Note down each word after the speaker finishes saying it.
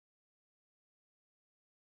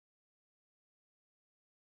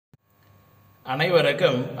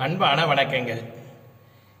அனைவருக்கும் அன்பான வணக்கங்கள்.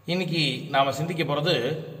 இன்னைக்கு நாம் சிந்திக்க போகிறது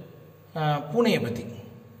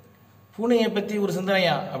பூனையை பற்றி ஒரு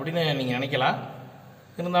சிந்தனையா அப்படின்னு நீங்கள் நினைக்கலாம்.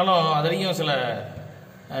 இருந்தாலும் அதுலேயும் சில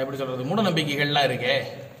எப்படி சொல்கிறது மூட நம்பிக்கைகள்லாம் இருக்கே.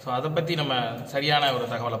 ஸோ அதை பற்றி நம்ம சரியான ஒரு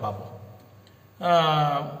தகவலை பார்ப்போம்.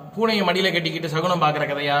 பூனையை மடியில் கட்டிக்கிட்டு சகுனம் பார்க்குற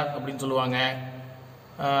கதையா அப்படின்னு சொல்லுவாங்க.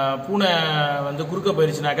 பூனை குறுக்க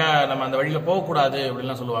போயிடுச்சுனாக்கா நம்ம அந்த வழியில் போகக்கூடாது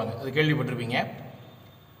அப்படின்லாம் சொல்லுவாங்க. அது கேள்விப்பட்டிருப்பீங்க.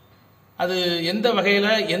 அது எந்த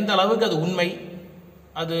வகையில் எந்த அளவுக்கு அது உண்மை,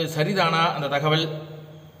 அது சரிதானா, அந்த தகவல்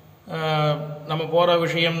நம்ம போகிற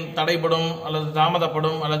விஷயம் தடைப்படும் அல்லது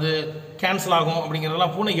தாமதப்படும் அல்லது கேன்சல் ஆகும்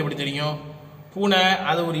அப்படிங்கிறதெல்லாம் பூனைக்கு எப்படி தெரியும்? பூனை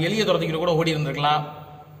அது ஒரு எளிய துரத்திக்கிட்டு கூட ஓடி இருந்திருக்கலாம்.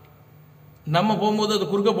 நம்ம போகும்போது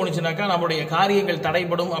அது குறுக்க போணுச்சுனாக்கா நம்மளுடைய காரியங்கள்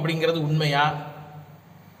தடைப்படும் அப்படிங்கிறது உண்மையா?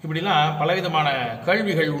 இப்படிலாம் பலவிதமான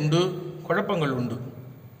கேள்விகள் உண்டு, குழப்பங்கள் உண்டு.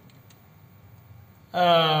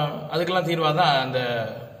 அதுக்கெல்லாம் தீர்வாக தான் அந்த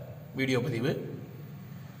வீடியோ பதிவு.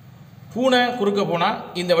 பூனை குறுக்க போனால்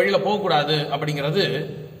இந்த வழியில் போகக்கூடாது அப்படிங்கிறது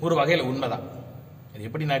ஒரு வகையில் உண்மைதான். அது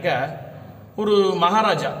எப்படின்னாக்கா, ஒரு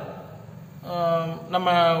மகாராஜா,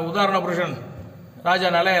 நம்ம உதாரண புருஷன்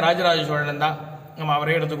ராஜானால ராஜராஜ சோழன் தான், நம்ம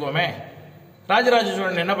அவரே எடுத்துக்குவோமே. ராஜராஜ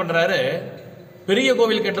சோழன் என்ன பண்ணுறாரு, பெரிய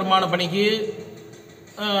கோவில் கட்டுமான பணிக்கு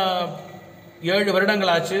 7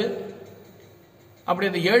 வருடங்கள் ஆச்சு.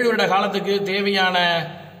 அப்படி அந்த 7 வருட காலத்துக்கு தேவையான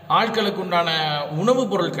ஆட்களுக்கு உண்டான உணவுப்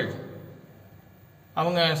பொருட்கள்,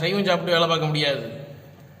 அவங்க சைவம் சாப்பிட்டு வேலை பார்க்க முடியாது,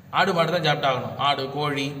 ஆடு மாடு தான் சாப்பிட்டாகணும். ஆடு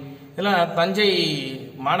கோழி இதெல்லாம் தஞ்சை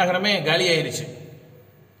மாநகரமே காலி ஆயிடுச்சு.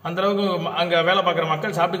 அந்தளவுக்கு அங்கே வேலை பார்க்குற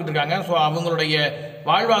மக்கள் சாப்பிட்டுக்கிட்டு இருக்காங்க. ஸோ அவங்களுடைய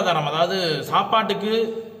வாழ்வாதாரம், அதாவது சாப்பாட்டுக்கு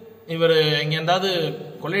இவர் இங்கே எந்தாவது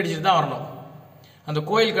கொள்ளையடிச்சிட்டு தான் வரணும். அந்த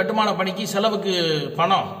கோயில் கட்டுமான பணிக்கு செலவுக்கு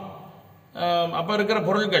பணம், அப்போ இருக்கிற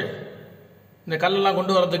பொருட்கள், இந்த கல்லெல்லாம்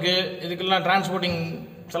கொண்டு வரதுக்கு இதுக்கெல்லாம் டிரான்ஸ்போர்ட்டிங்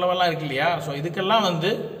செலவெல்லாம் இருக்கு இல்லையா? ஸோ இதுக்கெல்லாம்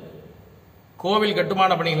கோவில்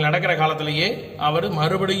கட்டுமான பணிகள் நடக்கிற காலத்திலேயே அவர்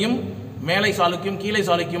மறுபடியும் மேலை சாளுக்கியம் கீழே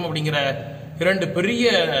சாளுக்கியம் அப்படிங்கிற 2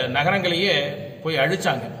 பெரிய நகரங்களையே போய்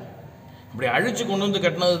அழிச்சாங்க. இப்படி அழிச்சு கொண்டு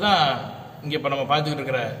கட்டினது தான் இங்கே இப்போ நம்ம பார்த்துக்கிட்டு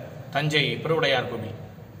இருக்கிற தஞ்சை பெருவுடையார் கோவில்.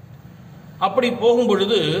 அப்படி போகும்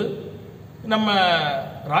பொழுது நம்ம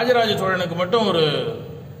ராஜராஜ சோழனுக்கு மட்டும்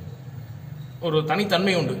ஒரு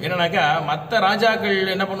தனித்தன்மை உண்டு. என்னன்னாக்கா, மற்ற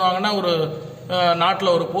ராஜாக்கள் என்ன பண்ணுவாங்கன்னா, ஒரு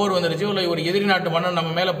நாட்டில் ஒரு போர் வந்துருச்சு, இல்லை ஒரு எதிரி நாட்டு மன்னன்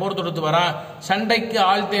நம்ம மேலே போர் தொடுத்து வரான், சண்டைக்கு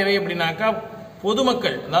ஆள் தேவை அப்படின்னாக்கா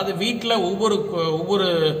பொதுமக்கள், அதாவது வீட்டில் ஒவ்வொரு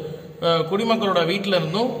குடிமக்களோட வீட்டில்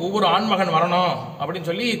இருந்தும் ஒவ்வொரு ஆண்மகன் வரணும் அப்படின்னு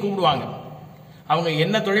சொல்லி கூப்பிடுவாங்க. அவங்க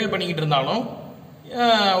என்ன தொழில் பண்ணிக்கிட்டு இருந்தாலும்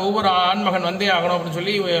ஒவ்வொரு ஆண்மகன் வந்தே ஆகணும் அப்படின்னு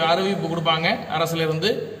சொல்லி அறிவிப்பு கொடுப்பாங்க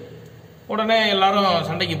அரசிலிருந்து. உடனே எல்லாரும்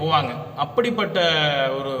சண்டைக்கு போவாங்க. அப்படிப்பட்ட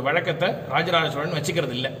ஒரு வழக்கத்தை ராஜராஜ சோழன்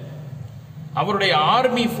வச்சுக்கிறது இல்லை. அவருடைய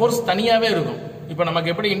ஆர்மி ஃபோர்ஸ் தனியாகவே இருக்கும். இப்போ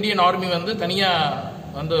நமக்கு எப்படி இந்தியன் ஆர்மி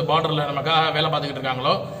தனியாக பார்டரில் நமக்காக வேலை பார்த்துக்கிட்டு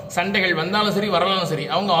இருக்காங்களோ, சண்டைகள் வந்தாலும் சரி வரலாலும் சரி,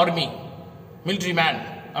 அவங்க ஆர்மி, மிலிட்ரி மேன்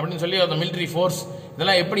அப்படின்னு சொல்லி அந்த மிலிட்ரி ஃபோர்ஸ்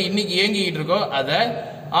இதெல்லாம் எப்படி இன்னைக்கு இயங்கிக்கிட்டு இருக்கோ, அதை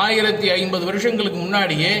 1050 வருஷங்களுக்கு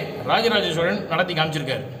முன்னாடியே ராஜராஜ சோழன் நடத்தி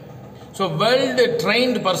காமிச்சிருக்காரு. ஸோ வேர்ல்டு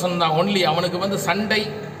ட்ரெயின்டு பர்சன் தான் ஒன்லி. அவனுக்கு சண்டை,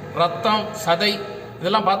 ரத்தம், சதை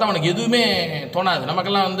இதெல்லாம் பார்த்தா அவனுக்கு எதுவுமே தோணாது.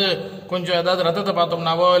 நமக்கெல்லாம் கொஞ்சம் ஏதாவது ரத்தத்தை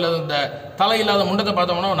பார்த்தோம்னாவோ இல்லை இந்த தலை இல்லாத முண்டத்தை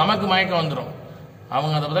பார்த்தோம்னா நமக்கு மயக்கம் வந்துடும்.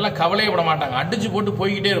 அவங்க அதை பற்றிலாம் கவலையப்பட மாட்டாங்க, அடிச்சு போட்டு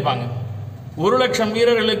போய்கிட்டே இருப்பாங்க. 1,00,000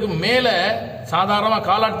 வீரர்களுக்கு மேலே சாதாரணமாக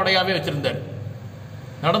காலாட்படையாகவே வச்சுருந்தார்.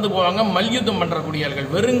 நடந்து போவாங்க, மல்யுத்தம் பண்ணுறக்கூடியவர்கள்,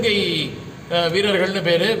 வெறுங்கை வீரர்கள்னு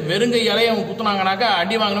பேர். வெறுங்கையாலே அவங்க குத்துனாங்கனாக்கா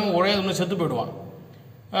அடி வாங்கினவங்க ஒரே செத்து போயிடுவான்.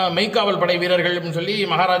 மெய்க்காவல் படை வீரர்கள் அப்படின்னு சொல்லி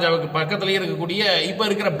மகாராஜாவுக்கு பக்கத்துலேயே இருக்கக்கூடிய இப்போ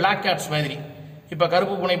இருக்கிற பிளாக் கேட்ஸ் மாதிரி, இப்போ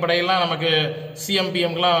கருப்பு பூனை படையெல்லாம் நமக்கு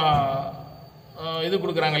சிஎம்பிஎம்க்கெலாம் இது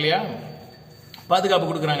கொடுக்குறாங்க இல்லையா, பாதுகாப்பு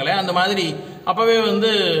கொடுக்குறாங்களே, அந்த மாதிரி அப்போவே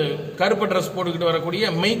கருப்பு ட்ரெஸ் போட்டுக்கிட்டு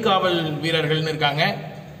வரக்கூடிய மெய்க்காவல் வீரர்கள்னு இருக்காங்க.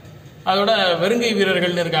 அதோட வெறுங்கை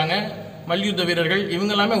வீரர்கள்னு இருக்காங்க, மல்யுத்த வீரர்கள்,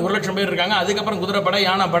 இவங்க எல்லாமே 1,00,000 பேர் இருக்காங்க. அதுக்கப்புறம் குதிரைப்படை,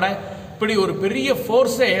 யானைப்படை, இப்படி ஒரு பெரிய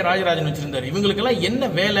ஃபோர்ஸே ராஜராஜன் வச்சிருந்தார். இவங்களுக்கெல்லாம் என்ன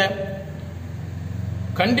வேலை?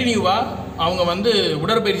 கண்டினியூவா அவங்க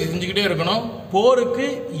உடற்பயிற்சி செஞ்சுக்கிட்டே இருக்கணும். போருக்கு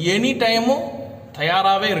எனி டைமும்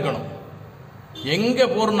தயாராகவே இருக்கணும். எங்கே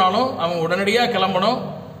போறனாலும் அவங்க உடனடியாக கிளம்பணும்.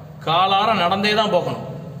 காலார நடந்தே தான் போகணும்.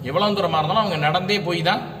 எவ்வளோ தூரமாக இருந்தாலும் அவங்க நடந்தே போய்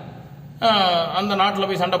தான் அந்த நாட்டில்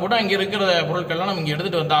போய் சண்டை போட்டு அங்கே இருக்கிற பொருட்கள்லாம் நம்ம இங்கே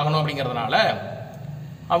எடுத்துகிட்டு வந்தாகணும். அப்படிங்கிறதுனால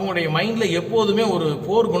அவங்களுடைய மைண்டில் எப்போதுமே ஒரு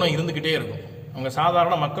போர் குணம் இருந்துக்கிட்டே இருக்கும். அவங்க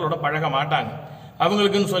சாதாரண மக்களோட பழக மாட்டாங்க.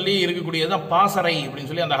 அவங்களுக்குன்னு சொல்லி இருக்கக்கூடியதான் பாசறை அப்படின்னு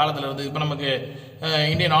சொல்லி அந்த காலத்தில் இருந்து. இப்போ நமக்கு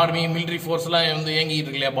இந்தியன் ஆர்மி, மிலிட்ரி ஃபோர்ஸ்லாம் இயங்கிட்டு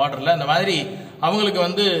இருக்கு இல்லையா பார்டரில், அந்த மாதிரி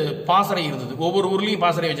அவங்களுக்கு பாசறை இருந்தது. ஒவ்வொரு ஊர்லேயும்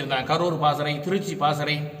பாசறை வச்சுருந்தாங்க. கரூர் பாசறை, திருச்சி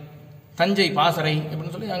பாசறை, தஞ்சை பாசறை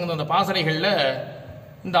அப்படின்னு சொல்லி அங்கே அந்த பாசறைகளில்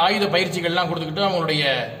இந்த ஆயுத பயிற்சிகள்லாம் கொடுத்துக்கிட்டு அவங்களுடைய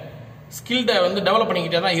ஸ்கில்டை வந்து டெவலப்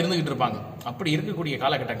பண்ணிக்கிட்டே தான் இருந்துகிட்டு இருப்பாங்க. அப்படி இருக்கக்கூடிய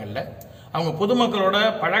காலகட்டங்களில் அவங்க பொதுமக்களோட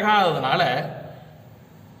பழகாததுனால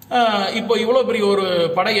இப்போ இவ்வளோ பெரிய ஒரு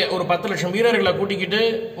படையை, ஒரு 10 லட்சம் வீரர்களை கூட்டிக்கிட்டு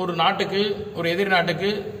ஒரு நாட்டுக்கு, ஒரு எதிரி நாட்டுக்கு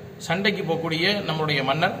சண்டைக்கு போகக்கூடிய நம்முடைய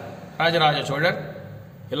மன்னர் ராஜராஜ சோழர்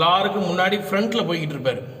எல்லாருக்கும் முன்னாடி ஃப்ரண்ட்ல போய்கிட்டு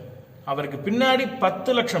இருப்பார். அவருக்கு பின்னாடி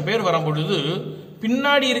 10 லட்சம் பேர் வரும் பொழுது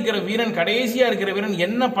பின்னாடி இருக்கிற வீரன், கடைசியா இருக்கிற வீரன்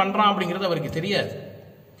என்ன பண்றான் அப்படிங்கிறது அவருக்கு தெரியாது.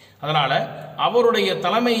 அதனால அவருடைய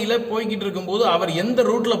தலைமையில போய்கிட்டு இருக்கும்போது அவர் எந்த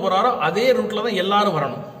ரூட்ல போறாரோ அதே ரூட்ல தான் எல்லாரும்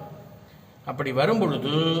வரணும். அப்படி வரும்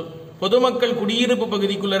பொழுது பொதுமக்கள் குடியிருப்பு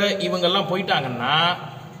பகுதிக்குள்ள இவங்கெல்லாம் போயிட்டாங்கன்னா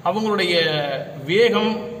அவங்களுடைய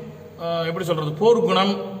வேகம், எப்படி சொல்றது, போர்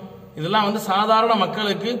குணம், இதெல்லாம் வந்து சாதாரண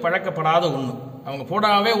மக்களுக்கு பழக்கப்படாத ஒண்ணு. அவங்க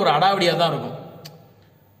போடாவே ஒரு அடாவடியா தான் இருக்கும்.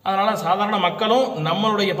 அதனால சாதாரண மக்களும்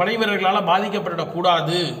நம்மளுடைய படை வீரர்களால்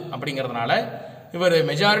பாதிக்கப்படக்கூடாது அப்படிங்கிறதுனால இவர்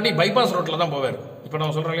மெஜாரிட்டி பைபாஸ் ரோட்ல தான் போவார். இப்போ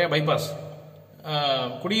நம்ம சொல்றோம் இல்லையா, பைபாஸ்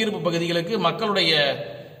குடியிருப்பு பகுதிகளுக்கு மக்களுடைய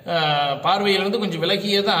பார்வையிலிருந்து கொஞ்சம்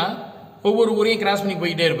விலகியே தான் ஒவ்வொரு ஊரையும் கிராஸ் பண்ணி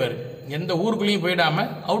போயிட்டே இருப்பார். எந்த ஊருக்குள்ளேயும் போயிடாம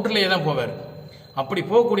அவுட்டர்லேயே தான் போவார். அப்படி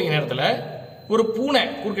போகக்கூடிய நேரத்தில் ஒரு பூனை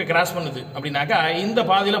குறுக்க கிராஸ் பண்ணுது அப்படின்னாக்கா இந்த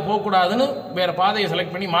பாதையில் போகக்கூடாதுன்னு வேற பாதையை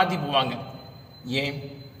செலக்ட் பண்ணி மாற்றி போவாங்க. ஏன்?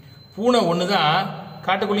 பூனை ஒன்று தான்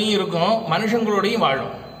காட்டுக்குள்ளேயும் இருக்கும், மனுஷங்களோடையும்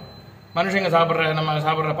வாழும். மனுஷங்க நம்ம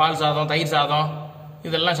சாப்பிட்ற பால் சாதம், தயிர் சாதம்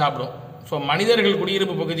இதெல்லாம் சாப்பிடும். ஸோ மனிதர்கள்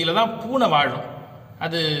குடியிருப்பு பகுதியில் தான் பூனை வாழும்.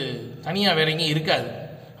 அது தனியாக வேற எங்கேயும் இருக்காது.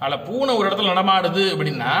 அதில் பூனை ஒரு இடத்துல நடமாடுது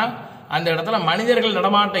அப்படின்னா அந்த இடத்துல மனிதர்கள்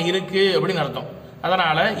நடமாட்டம் இருக்கு அப்படின்னு அர்த்தம்.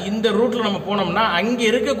 அதனால இந்த ரூட்ல நம்ம போனோம்னா அங்கே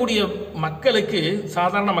இருக்கக்கூடிய மக்களுக்கு,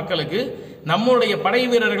 சாதாரண மக்களுக்கு நம்மளுடைய படை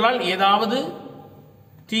வீரர்களால் ஏதாவது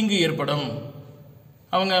தீங்கு ஏற்படும்.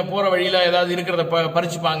 அவங்க போற வழியில ஏதாவது இருக்கிறத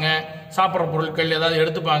பறிச்சுப்பாங்க, சாப்பிட்ற பொருட்கள் ஏதாவது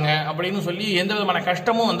எடுத்துப்பாங்க அப்படின்னு சொல்லி எந்த விதமான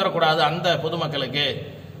கஷ்டமும் வந்துடக்கூடாது அந்த பொதுமக்களுக்கு.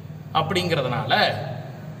 அப்படிங்கிறதுனால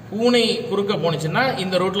பூனை குறுக்க போனுச்சுன்னா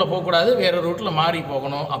இந்த ரூட்ல போகக்கூடாது, வேற ரூட்ல மாறி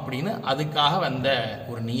போகணும் அப்படின்னு அதுக்காக வந்த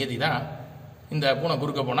ஒரு நியதி தான் இந்த பூனை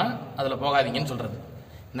குறுக்க போனா அதுல போகாதீங்கன்னு சொல்றது.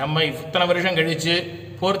 நம்ம இத்தனை வருஷம் கழிச்சு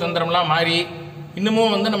போர் தந்திரம்லாம் மாறி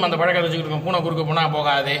இன்னமும் வந்து நம்ம அந்த பழக்கத்தை வச்சுக்கிட்டு இருக்கோம். பூனை குறுக்க போனா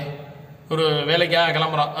போகாதே, ஒரு வேலைக்காக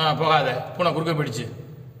கிளம்புறோம், போகாத, பூனை குறுக்க போயிடுச்சு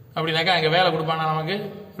அப்படின்னாக்கா அங்கே வேலை கொடுப்பானா, நமக்கு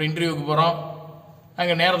ஒரு இன்டர்வியூக்கு போகிறோம்,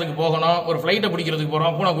 அங்கே நேரத்துக்கு போகணும், ஒரு ஃப்ளைட்டை பிடிக்கிறதுக்கு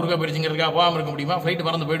போகிறோம், பூனை குறுக்க போயிடுச்சுங்கிறதுக்காக போகாமல் இருக்க முடியுமா? ஃப்ளைட்டு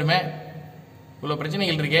பறந்து போயிடுமே. இவ்வளோ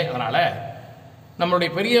பிரச்சனைகள் இருக்கே. அதனால நம்மளுடைய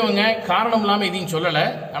பெரியவங்க காரணம் இல்லாமல் எதையும் சொல்லலை.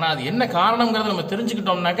 ஆனால் அது என்ன காரணங்கிறத நம்ம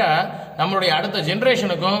தெரிஞ்சுக்கிட்டோம்னாக்கா நம்மளுடைய அடுத்த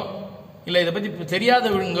ஜென்ரேஷனுக்கும் இல்லை இதை பற்றி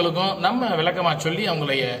தெரியாதவங்களுக்கும் நம்ம விளக்கமாக சொல்லி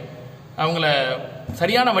அவங்கள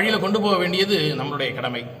சரியான வழியில் கொண்டு போக வேண்டியது நம்மளுடைய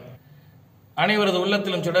கடமை. அனைவரது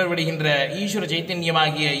உள்ளத்திலும் சுடர்விடுகின்ற ஈஸ்வர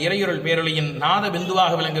சைத்தன்யமாகிய இறையுருள் பேரொளியின் நாத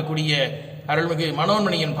பிந்துவாக விளங்கக்கூடிய அருள்மிகு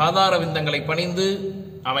மனோன்மணியின் பாதார விந்தங்களை பணிந்து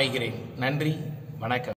அமைகிறேன். நன்றி, வணக்கம்.